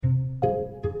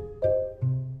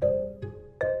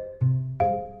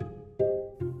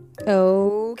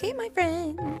Okay, my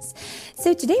friends.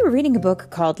 So today we're reading a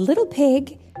book called Little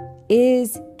Pig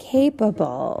is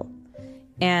Capable.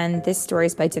 And this story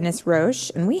is by Dennis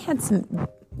Roche. And we had some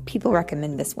people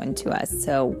recommend this one to us.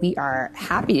 So we are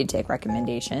happy to take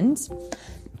recommendations.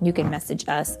 You can message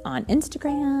us on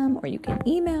Instagram, or you can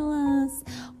email us,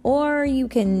 or you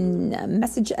can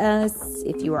message us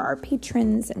if you are our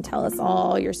patrons and tell us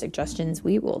all your suggestions.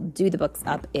 We will do the books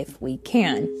up if we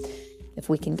can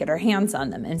get our hands on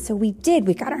them. And so we did.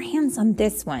 We got our hands on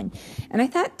this one. And I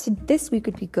thought this week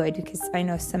would be good because I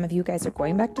know some of you guys are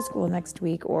going back to school next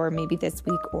week, or maybe this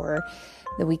week or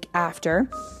the week after.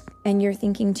 And you're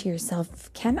thinking to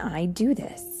yourself, can I do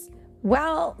this?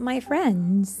 Well, my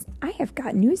friends, I have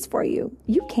got news for you.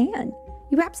 You can.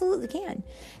 You absolutely can.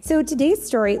 So today's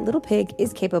story, Little Pig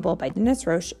is Capable by Dennis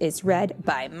Roche, is read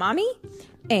by Mommy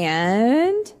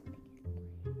and...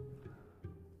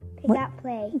 Pig at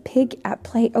Play. Pig at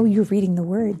Play. Oh, you're reading the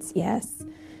words. Yes.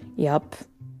 Yup.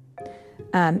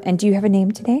 And do you have a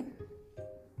name today?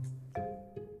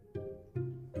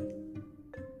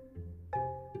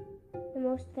 The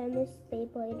most famous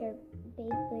Beyblade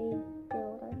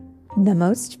builder. The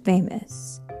most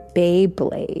famous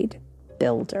Beyblade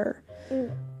builder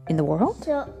in the world?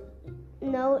 So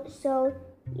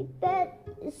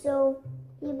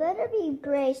you better be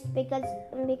braced because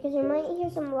you might hear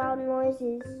some loud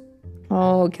noises.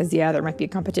 Oh, because, there might be a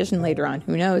competition later on.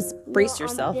 Who knows? Brace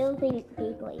yourself. I'm building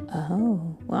Beyblades.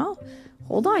 Oh, well,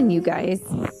 hold on, you guys.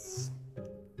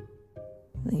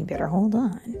 You better hold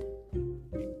on.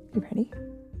 You ready?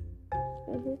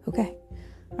 Mm-hmm. Okay.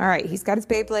 All right, he's got his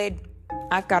Beyblade.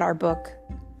 I've got our book.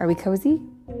 Are we cozy?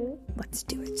 Mm-hmm. Let's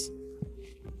do it.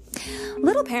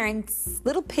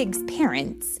 Little Pig's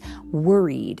parents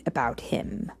worried about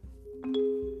him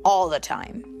all the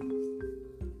time.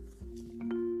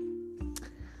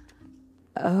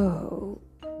 Oh,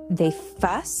 they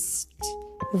fussed,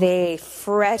 they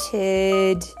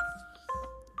fretted,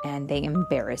 and they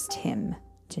embarrassed him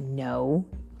to no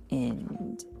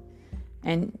end.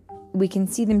 And we can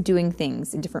see them doing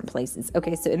things in different places.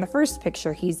 Okay, so in the first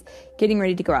picture, he's getting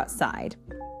ready to go outside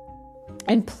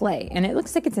and play. And it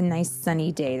looks like it's a nice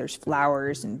sunny day. There's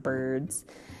flowers and birds.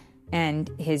 And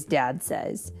his dad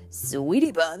says,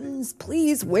 "Sweetie buns,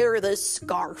 please wear this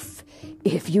scarf.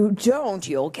 If you don't,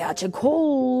 you'll catch a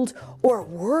cold or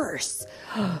worse.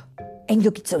 And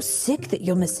you'll get so sick that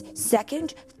you'll miss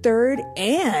second, third,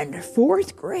 and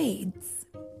fourth grades."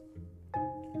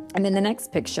 And in the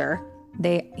next picture,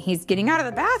 he's getting out of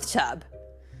the bathtub.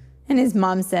 And his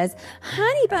mom says,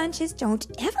 "Honey bunches, don't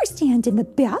ever stand in the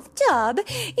bathtub.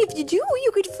 If you do,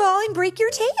 you could fall and break your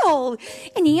tail.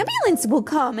 An ambulance will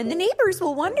come and the neighbors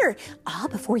will wonder, all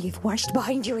before you've washed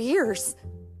behind your ears."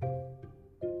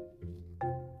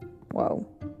 Whoa.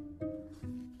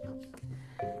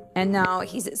 And now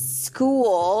he's at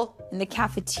school in the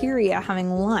cafeteria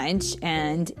having lunch,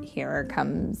 and here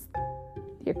comes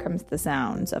the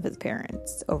sounds of his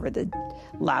parents over the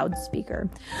loudspeaker.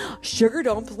 "Sugar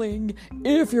dumpling,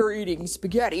 if you're eating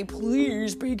spaghetti,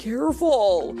 please be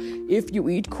careful. If you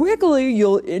eat quickly,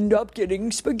 you'll end up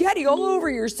getting spaghetti all over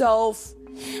yourself.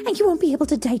 And you won't be able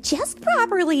to digest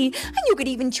properly, and you could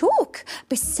even choke.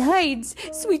 Besides,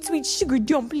 sweet, sweet sugar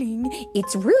dumpling,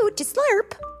 it's rude to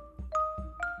slurp.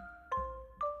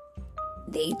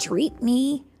 They treat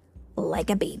me like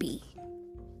a baby,"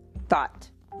 thought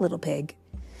Little Pig.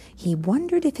 He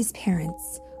wondered if his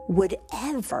parents would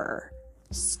ever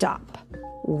stop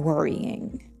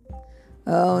worrying.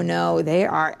 Oh no, they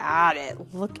are at it.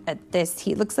 Look at this.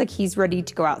 He looks like he's ready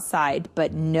to go outside,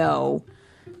 but nope.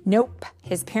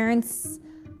 His parents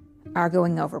are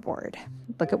going overboard.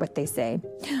 Look at what they say.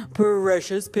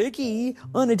 "Precious Piggy,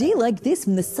 on a day like this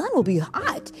when the sun will be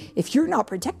hot, if you're not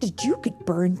protected, you could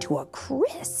burn to a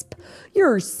crisp.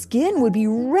 Your skin would be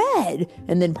red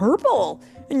and then purple,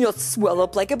 and you'll swell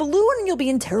up like a balloon and you'll be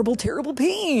in terrible, terrible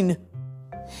pain."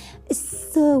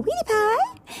 "Sweetie pie,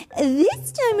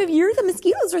 this time of year the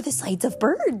mosquitoes are the size of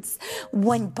birds.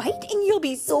 One bite and you'll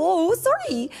be so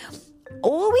sorry.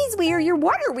 Always wear your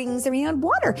water wings around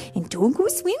water, and don't go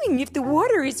swimming if the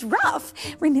water is rough.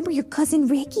 Remember your cousin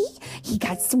Ricky? He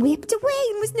got swept away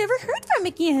and was never heard from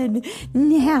again.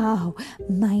 Now,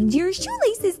 mind your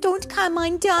shoelaces don't come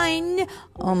undone."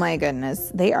 Oh my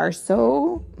goodness, they are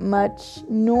so much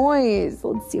noise.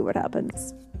 Let's see what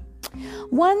happens.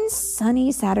 One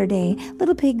sunny Saturday,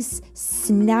 Little Pig's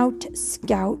Snout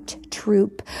Scout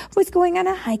troop was going on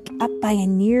a hike up by a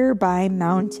nearby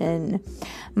mountain.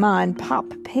 Ma and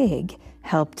Pop Pig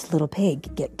helped Little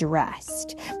Pig get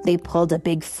dressed. They pulled a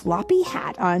big floppy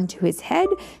hat onto his head,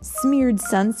 smeared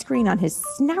sunscreen on his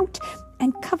snout,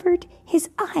 and covered his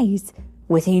eyes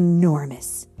with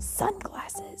enormous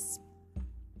sunglasses.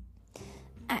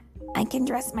 I can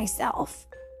dress myself,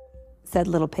 said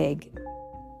Little Pig.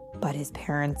 But his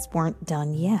parents weren't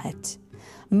done yet.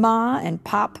 Ma and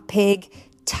Pop Pig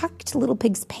tucked Little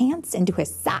Pig's pants into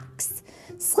his socks,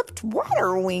 slipped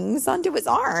water wings onto his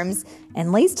arms,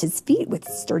 and laced his feet with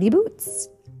sturdy boots.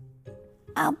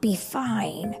 I'll be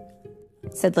fine,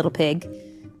 said Little Pig,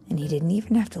 and he didn't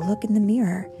even have to look in the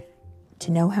mirror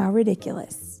to know how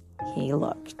ridiculous he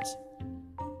looked.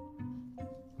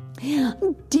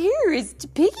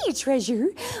 Dearest Piggy Treasure,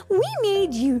 we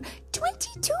made you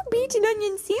 22 beaten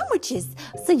onion sandwiches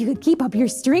so you could keep up your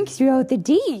strength throughout the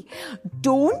day.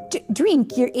 Don't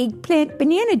drink your eggplant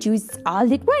banana juice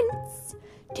all at once.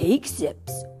 Take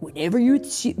sips whenever you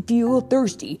feel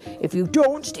thirsty. If you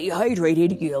don't stay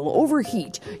hydrated, you'll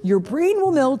overheat, your brain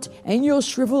will melt, and you'll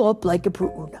shrivel up like a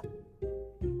prune.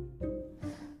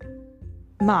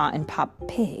 Ma and Pop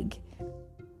Pig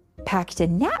packed a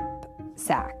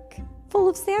knapsack full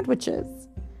of sandwiches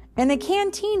and a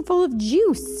canteen full of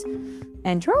juice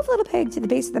and drove Little Pig to the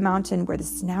base of the mountain where the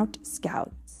Snout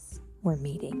Scouts were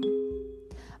meeting.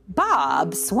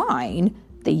 Bob Swine,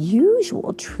 the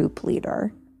usual troop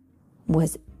leader,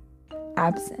 was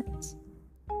absent.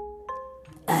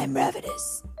 I'm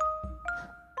ravenous,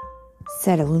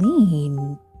 said a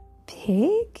lean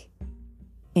pig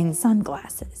in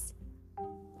sunglasses,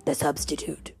 the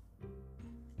substitute.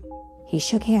 He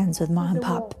shook hands with Ma and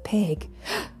Pop Pig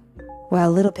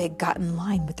while Little Pig got in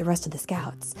line with the rest of the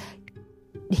scouts.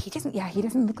 He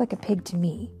doesn't look like a pig to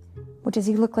me. What does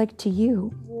he look like to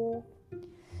you?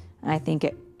 I think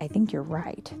you're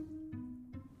right.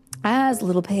 As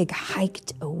Little Pig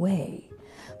hiked away,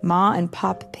 Ma and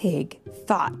Pop Pig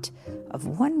thought of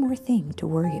one more thing to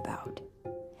worry about.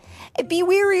 Be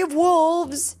wary of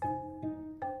wolves,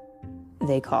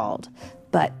 they called,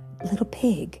 but Little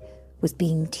Pig was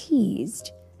being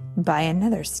teased by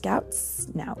another snout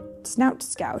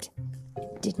scout,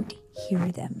 and didn't hear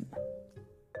them.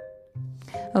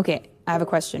 Okay, I have a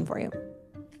question for you.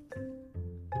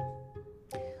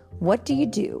 What do you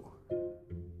do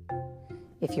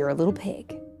if you're a little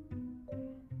pig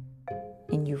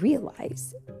and you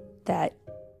realize that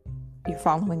you're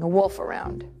following a wolf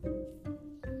around?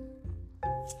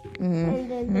 And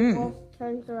then the wolf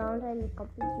turns around and comes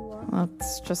you up.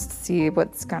 Let's just see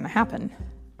what's going to happen.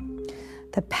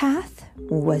 The path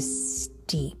was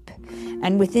steep,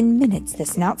 and within minutes, the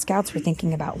Snout Scouts were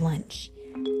thinking about lunch.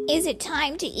 Is it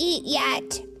time to eat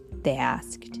yet? They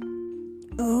asked.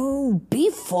 Oh, be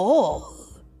full,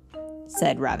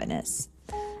 said Ravenous.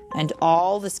 And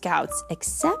all the scouts,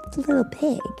 except Little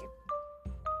Pig,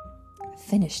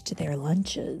 finished their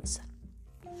lunches.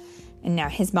 And now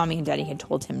his mommy and daddy had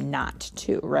told him not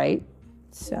to, right?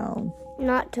 So,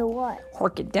 not to what?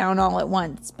 Hork it down all at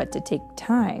once, but to take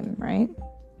time, right?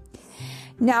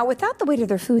 Now, without the weight of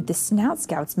their food, the Snout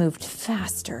Scouts moved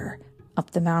faster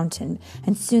up the mountain,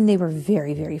 and soon they were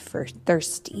very, very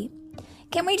thirsty.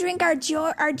 Can we drink our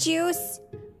juice?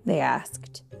 They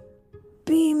asked.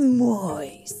 Be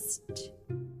moist,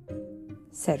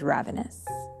 said Ravenous.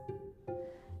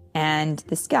 And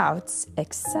the scouts,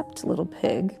 except Little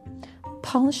Pig,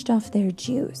 polished off their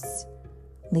juice,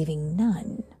 leaving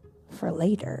none for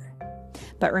later.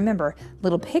 But remember,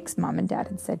 Little Pig's mom and dad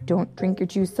had said, don't drink your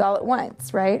juice all at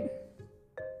once, right?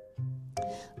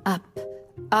 Up,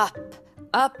 up,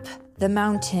 up the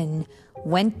mountain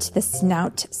went the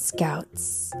Snout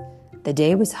Scouts. The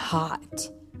day was hot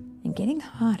and getting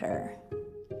hotter.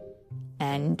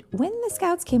 And when the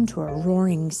scouts came to a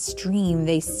roaring stream,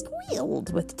 they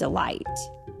squealed with delight.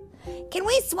 Can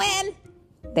we swim?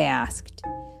 They asked.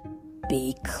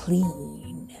 Be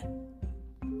clean,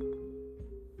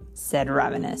 said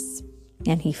Ravenous,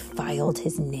 and he filed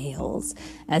his nails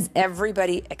as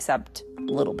everybody except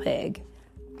Little Pig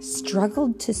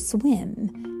struggled to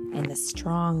swim in the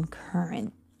strong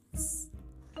currents.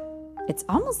 It's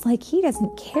almost like he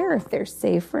doesn't care if they're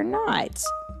safe or not.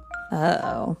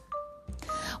 Uh-oh.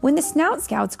 When the Snout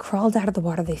Scouts crawled out of the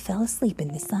water, they fell asleep in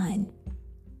the sun.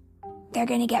 They're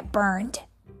going to get burned,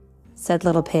 said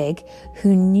Little Pig,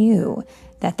 who knew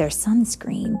that their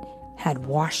sunscreen had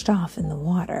washed off in the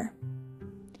water.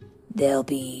 They'll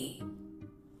be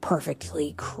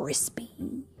perfectly crispy,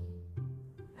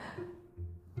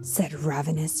 said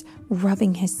Ravenous,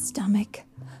 rubbing his stomach.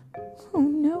 Oh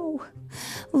no.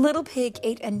 Little Pig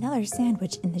ate another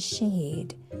sandwich in the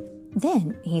shade.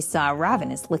 Then he saw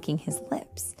Ravenous licking his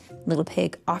lips. Little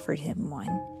Pig offered him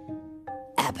one.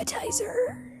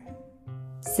 Appetizer,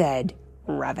 said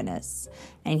Ravenous,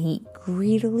 and he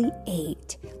greedily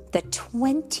ate the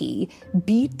 20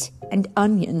 beet and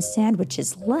onion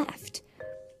sandwiches left.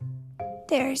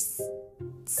 There's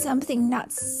something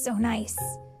not so nice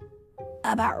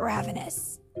about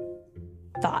Ravenous,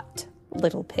 thought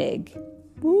Little Pig.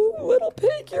 Ooh, Little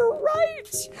Pig, you're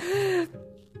right.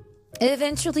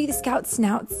 Eventually, the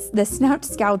Snout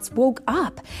Scouts woke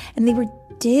up, and they were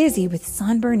dizzy with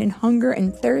sunburn and hunger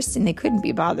and thirst, and they couldn't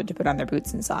be bothered to put on their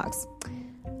boots and socks.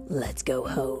 "Let's go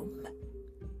home,"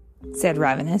 said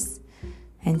Ravenous,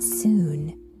 and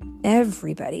soon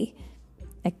everybody,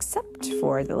 except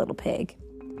for the Little Pig,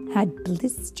 had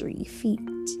blistery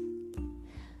feet.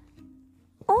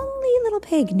 Only Little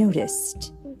Pig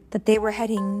noticed that they were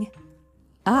heading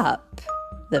up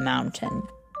the mountain,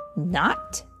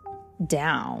 not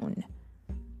down.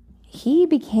 He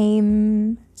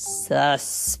became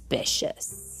suspicious.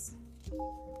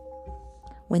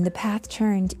 When the path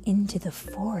turned into the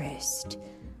forest,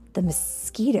 the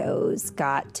mosquitoes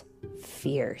got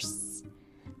fierce.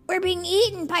 "We're being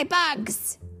eaten by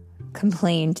bugs,"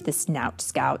 complained the Snout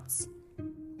Scouts.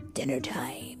 "Dinner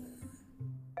time,"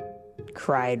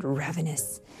 cried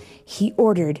Ravenous. He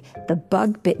ordered the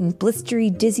bug-bitten, blistery,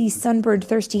 dizzy, sunburned,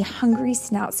 thirsty, hungry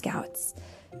Snout Scouts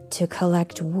to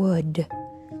collect wood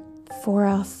for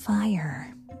a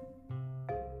fire.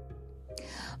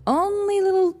 Only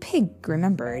Little Pig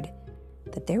remembered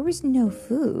that there was no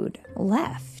food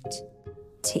left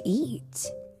to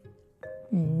eat.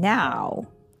 Now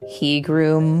he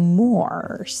grew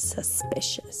more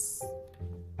suspicious.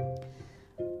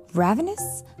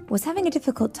 Ravenous was having a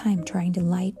difficult time trying to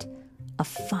light a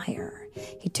fire.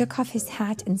 He took off his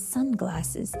hat and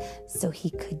sunglasses so he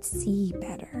could see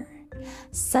better.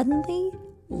 Suddenly,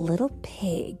 Little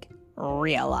Pig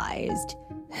realized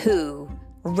who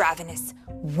Ravenous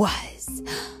was.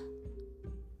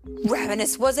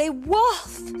 Ravenous was a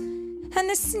wolf, and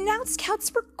the Snout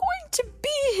Scouts were going to be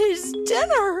his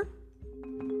dinner.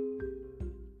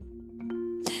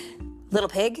 Little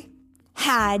Pig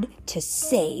had to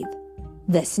save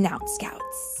the Snout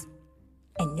Scouts.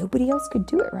 And nobody else could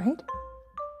do it, right?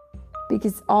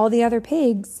 Because all the other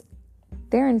pigs,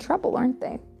 they're in trouble, aren't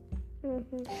they?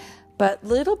 Mm-hmm. But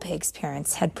Little Pig's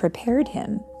parents had prepared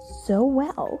him so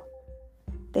well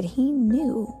that he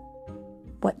knew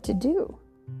what to do,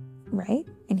 right?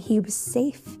 And he was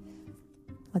safe.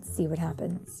 Let's see what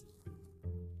happens.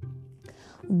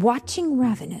 Watching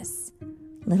Ravenous,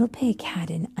 Little Pig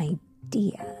had an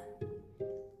idea.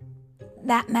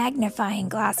 "That magnifying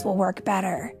glass will work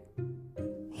better,"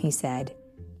 he said,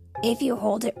 "if you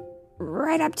hold it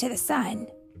right up to the sun."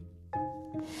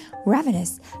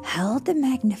 Ravenous held the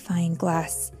magnifying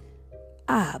glass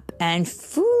up and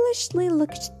foolishly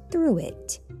looked through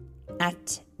it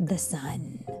at the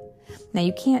sun. Now,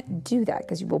 you can't do that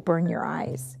because you will burn your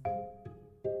eyes.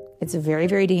 It's very,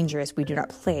 very dangerous. We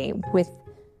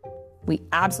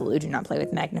absolutely do not play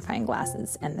with magnifying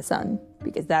glasses and the sun,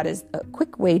 because that is a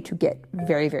quick way to get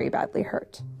very, very badly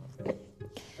hurt.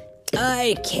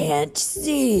 "I can't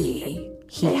see,"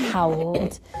 he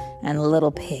howled, and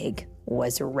Little Pig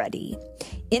was ready.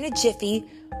 In a jiffy,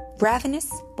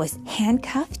 Ravenous was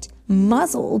handcuffed,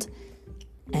 muzzled,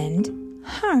 and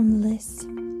harmless.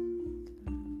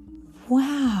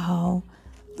 Wow,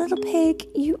 Little Pig,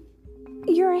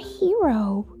 you're a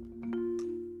hero.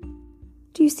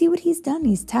 Do you see what he's done?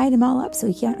 He's tied him all up so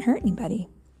he can't hurt anybody.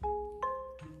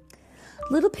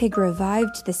 Little Pig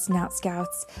revived the Snout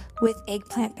Scouts with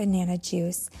eggplant banana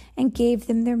juice and gave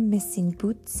them their missing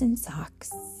boots and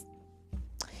socks.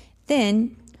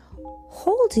 Then,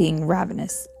 holding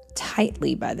Ravenous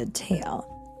tightly by the tail,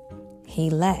 he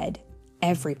led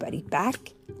everybody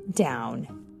back down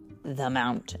the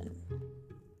mountain.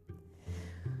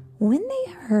 When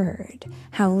they heard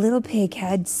how Little Pig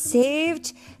had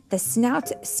saved the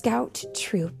Snout Scout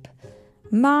troop,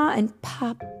 Ma and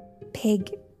Pop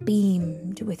Pig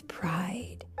beamed with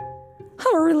pride.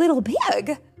 "Our Little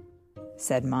Pig,"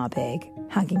 said Ma Pig,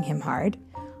 hugging him hard.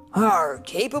 "Our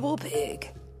capable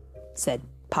pig," said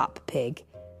Pop Pig,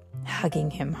 hugging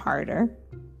him harder.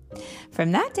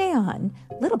 From that day on,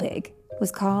 Little Pig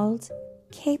was called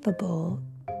Capable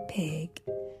Pig,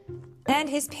 and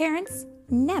his parents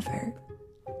never,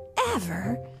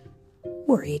 ever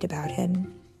worried about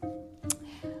him.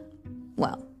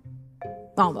 Well,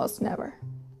 almost never.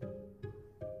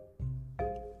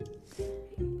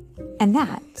 And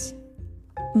that,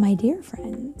 my dear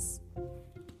friends,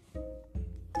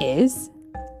 is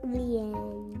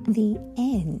the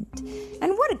end.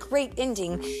 And what a great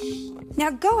ending.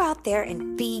 Now go out there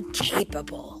and be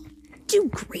capable. Do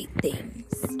great things.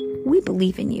 We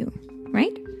believe in you,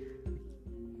 right?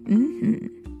 Mm-hmm.